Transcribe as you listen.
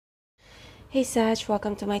Hey Sag,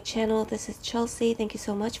 welcome to my channel. This is Chelsea. Thank you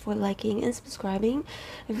so much for liking and subscribing.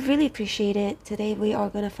 I really appreciate it. Today we are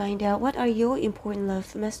going to find out what are your important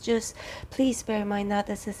love messages. Please bear in mind that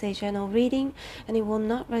this is a general reading and it will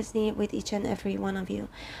not resonate with each and every one of you.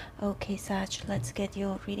 Okay Sag, let's get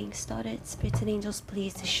your reading started. Spirits and angels,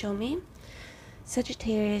 please show me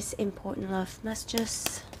Sagittarius important love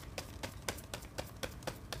messages.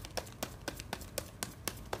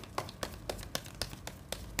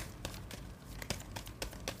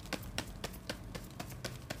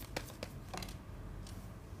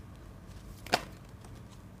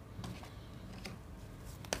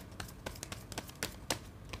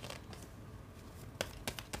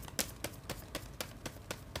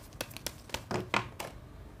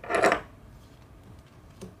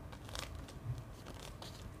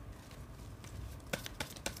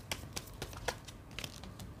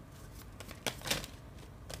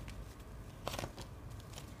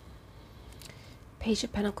 Page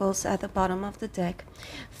of Pentacles at the bottom of the deck.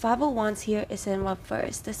 Five of Wands here is in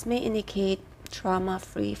reverse. This may indicate drama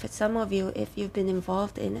free for some of you. If you've been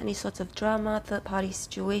involved in any sorts of drama, third party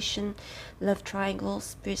situation, love triangles,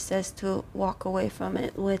 Spirit says to walk away from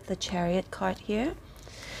it with the Chariot card here,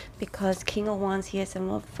 because King of Wands here is in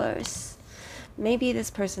reverse. Maybe this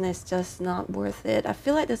person is just not worth it. I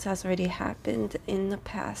feel like this has already happened in the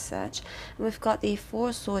past, Sag. And we've got the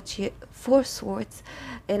Four Swords here, Four Swords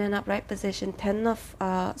in an upright position, Ten of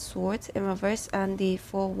Swords in reverse, and the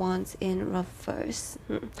Four Wands in reverse.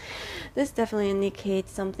 This definitely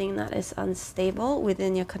indicates something that is unstable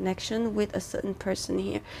within your connection with a certain person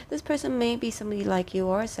here. This person may be somebody like you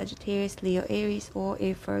are, Sagittarius, Leo, Aries, or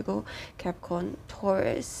a Virgo, Capricorn,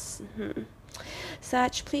 Taurus.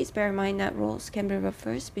 Sag, please bear in mind that roles can be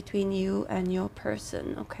reversed between you and your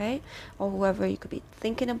person, okay? Or whoever you could be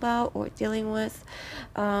thinking about or dealing with.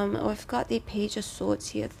 We've got the Page of Swords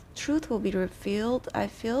here. Truth will be revealed. I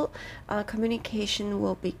feel communication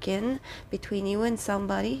will begin between you and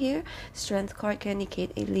somebody here. Strength card can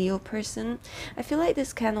indicate a Leo person. I feel like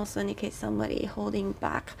this can also indicate somebody holding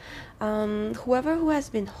back. Whoever who has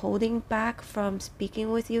been holding back from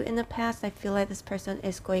speaking with you in the past, I feel like this person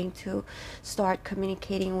is going to start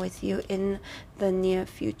communicating with you in the near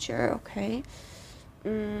future, okay?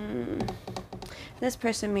 This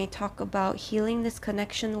person may talk about healing this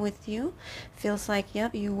connection with you. Feels like,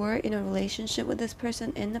 yep, you were in a relationship with this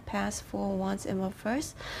person in the past, Four Wands in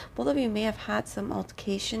reverse. Both of you may have had some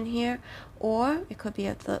altercation here, or it could be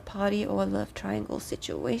a third party or a love triangle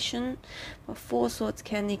situation. But Four Swords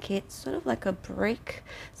can indicate sort of like a break.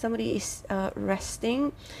 Somebody is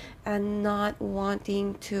resting and not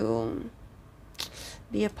wanting to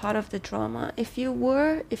be a part of the drama. If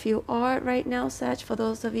you are right now, Sag, for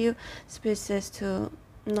those of you, Spirit says to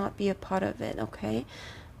not be a part of it, okay?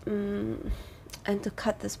 And to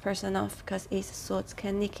cut this person off, because Ace of Swords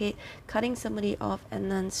can indicate cutting somebody off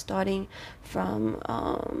and then starting from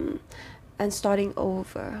and starting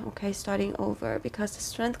over, okay? Starting over, because the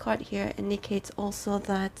Strength card here indicates also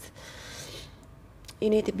that you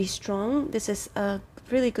need to be strong. This is a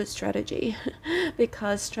really good strategy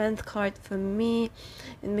because Strength card for me,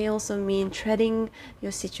 it may also mean treading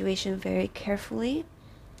your situation very carefully,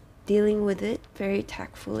 dealing with it very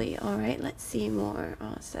tactfully. All right, let's see more,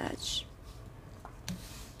 Sag.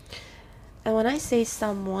 And when I say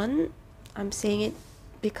someone, I'm saying it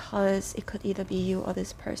because it could either be you or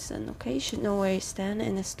this person, okay? You should know where you stand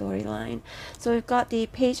in the storyline. So we've got the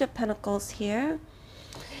Page of Pentacles here.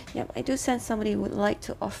 Yep, I do sense somebody would like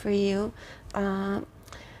to offer you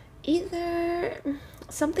either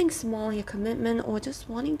something small, your commitment, or just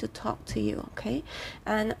wanting to talk to you, okay?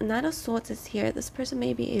 And Knight of Swords is here. This person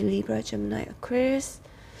may be a Libra, Gemini, Aquarius.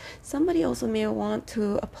 Somebody also may want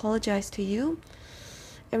to apologize to you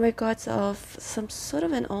in regards of some sort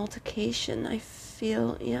of an altercation. I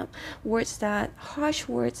feel, yeah, harsh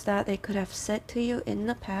words that they could have said to you in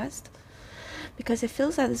the past, because it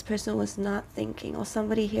feels like this person was not thinking, or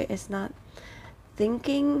somebody here is not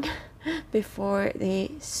thinking before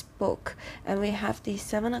they spoke. And we have the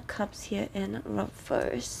Seven of Cups here in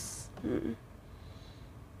reverse.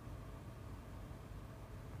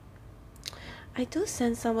 I do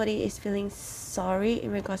sense somebody is feeling sorry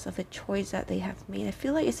in regards of a choice that they have made. I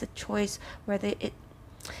feel like it's a choice where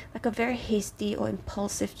like a very hasty or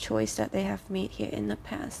impulsive choice that they have made here in the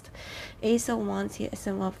past. Ace of Wands here is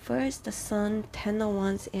in reverse. The Sun, Ten of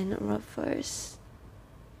Wands in reverse.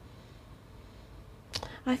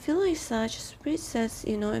 I feel like such Spirit says,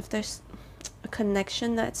 you know, if there's a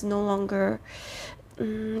connection that's no longer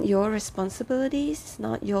your responsibilities, it's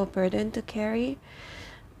not your burden to carry,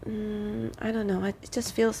 I don't know, it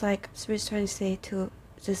just feels like Spirit's trying to say to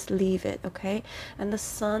just leave it, okay? And the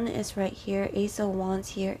sun is right here. Ace of Wands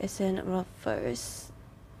here is in reverse.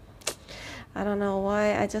 I don't know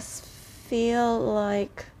why, I just feel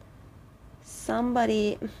like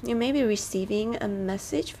somebody, you may be receiving a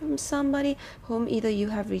message from somebody whom either you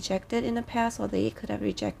have rejected in the past or they could have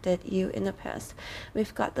rejected you in the past.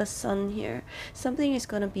 We've got the sun here. Something is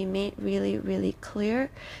going to be made really, really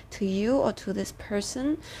clear to you or to this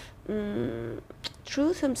person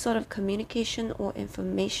through some sort of communication or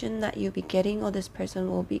information that you'll be getting or this person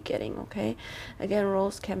will be getting, okay? Again,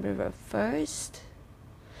 roles can be reversed.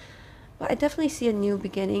 But I definitely see a new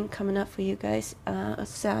beginning coming up for you guys,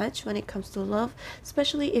 Sag, when it comes to love,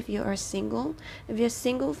 especially if you are single. If you're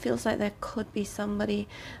single, feels like there could be somebody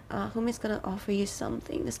whom is going to offer you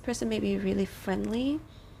something. This person may be really friendly.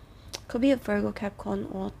 Could be a Virgo, Capricorn,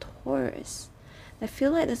 or Taurus. I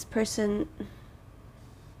feel like this person,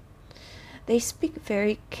 they speak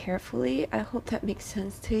very carefully. I hope that makes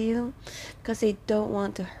sense to you, because they don't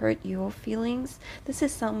want to hurt your feelings. This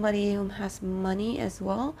is somebody who has money as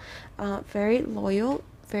well, very loyal,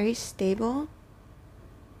 very stable.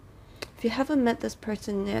 If you haven't met this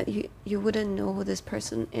person yet, you wouldn't know who this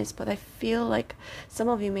person is, but I feel like some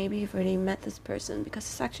of you maybe you've already met this person because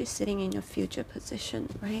it's actually sitting in your future position,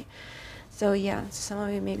 right? So yeah, some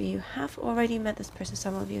of you maybe you have already met this person,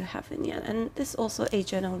 some of you haven't yet. And this is also a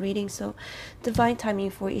general reading, so divine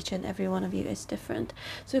timing for each and every one of you is different.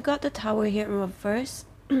 So we've got the Tower here in reverse.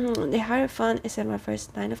 The Hierophant is in reverse,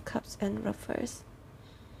 Nine of Cups in reverse.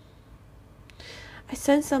 I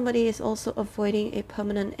sense somebody is also avoiding a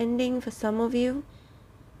permanent ending for some of you,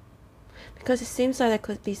 because it seems like there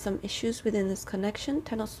could be some issues within this connection.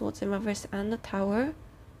 Ten of Swords in reverse and the Tower.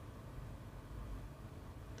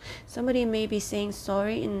 Somebody may be saying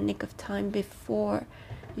sorry in the nick of time before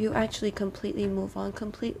you actually completely move on.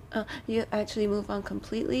 You actually move on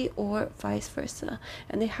completely, or vice versa.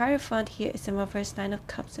 And the Hierophant here is in reverse, Nine of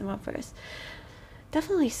Cups in reverse.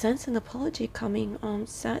 Definitely sense an apology coming on,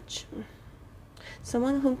 Sag.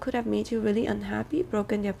 Someone whom could have made you really unhappy,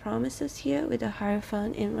 broken their promises here with the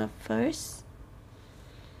Hierophant in reverse.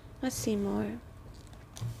 Let's see more.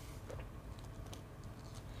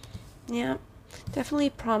 Yeah. Definitely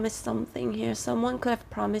promised something here. Someone could have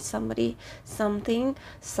promised somebody something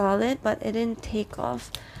solid, but it didn't take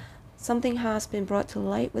off. Something has been brought to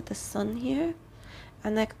light with the sun here,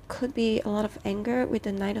 and there could be a lot of anger with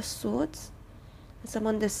the Knight of Swords.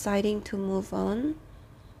 Someone deciding to move on.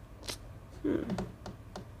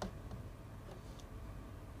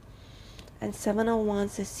 And Seven of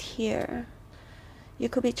Wands is here. You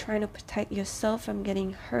could be trying to protect yourself from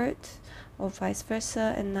getting hurt, or vice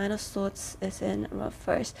versa. And Nine of Swords is in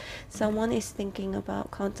reverse. Someone is thinking about,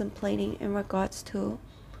 contemplating in regards to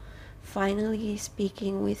finally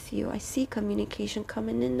speaking with you. I see communication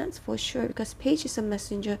coming in, that's for sure, because Page is a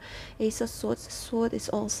messenger. Ace of Swords, the sword is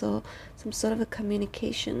also some sort of a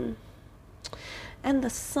communication. And the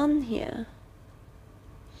sun here,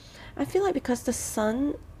 I feel like because the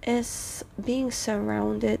sun is being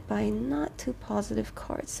surrounded by not too positive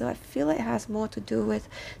cards, so I feel like it has more to do with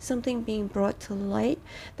something being brought to light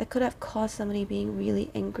that could have caused somebody being really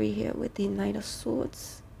angry here with the Knight of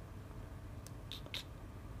Swords.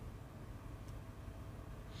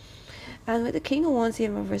 And with the King of Wands here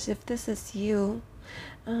in reverse, if this is you,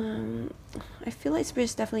 I feel like Spirit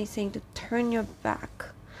is definitely saying to turn your back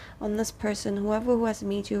on this person, whoever who has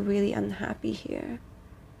made you really unhappy here,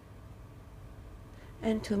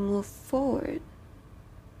 and to move forward.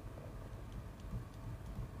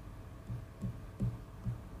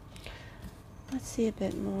 Let's see a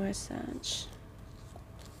bit more, Sag.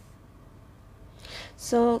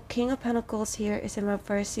 So King of Pentacles here is in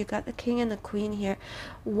reverse. You got the King and the Queen here.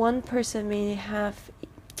 One person may have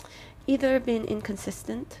either been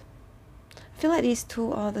inconsistent. I feel like these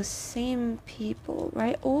two are the same people,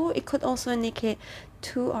 right? Or it could also indicate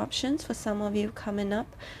two options for some of you coming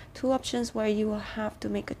up. Two options where you will have to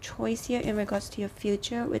make a choice here in regards to your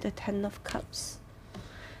future with the Ten of Cups.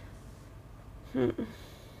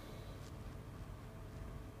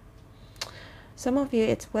 Some of you,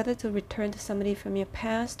 it's whether to return to somebody from your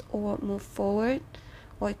past or move forward,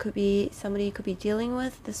 or it could be somebody you could be dealing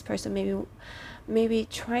with. This person maybe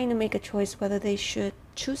trying to make a choice whether they should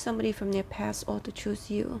choose somebody from their past or to choose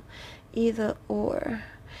you. Either or.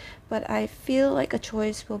 But I feel like a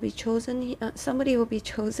choice will be chosen. Somebody will be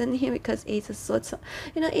chosen here, because Ace of Swords,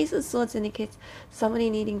 Ace of Swords indicates somebody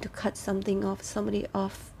needing to cut something off, somebody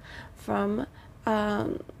off from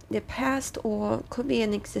their past, or could be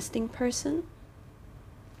an existing person,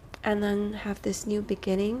 and then have this new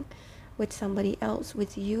beginning with somebody else,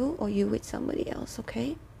 with you, or you with somebody else,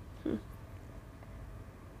 okay?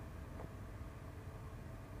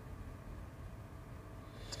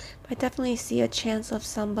 I definitely see a chance of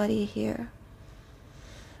somebody here.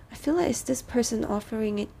 I feel like it's this person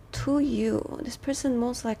offering it to you. This person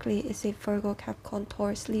most likely is a Virgo, Capricorn,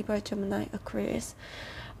 Taurus, Libra, Gemini, Aquarius.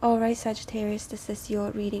 Alright, Sagittarius, this is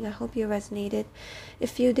your reading. I hope you resonated.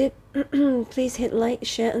 If you did, please hit like,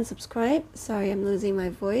 share, and subscribe. Sorry, I'm losing my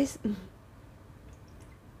voice.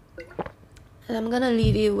 And I'm gonna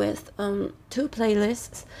leave you with 2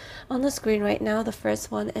 playlists on the screen right now. The first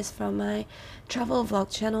one is from my travel vlog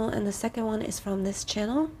channel, and the second one is from this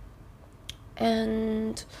channel.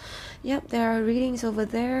 And yep, there are readings over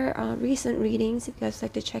there, recent readings if you guys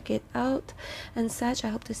like to check it out. And Sag, I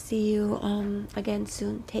hope to see you again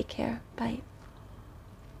soon. Take care. Bye.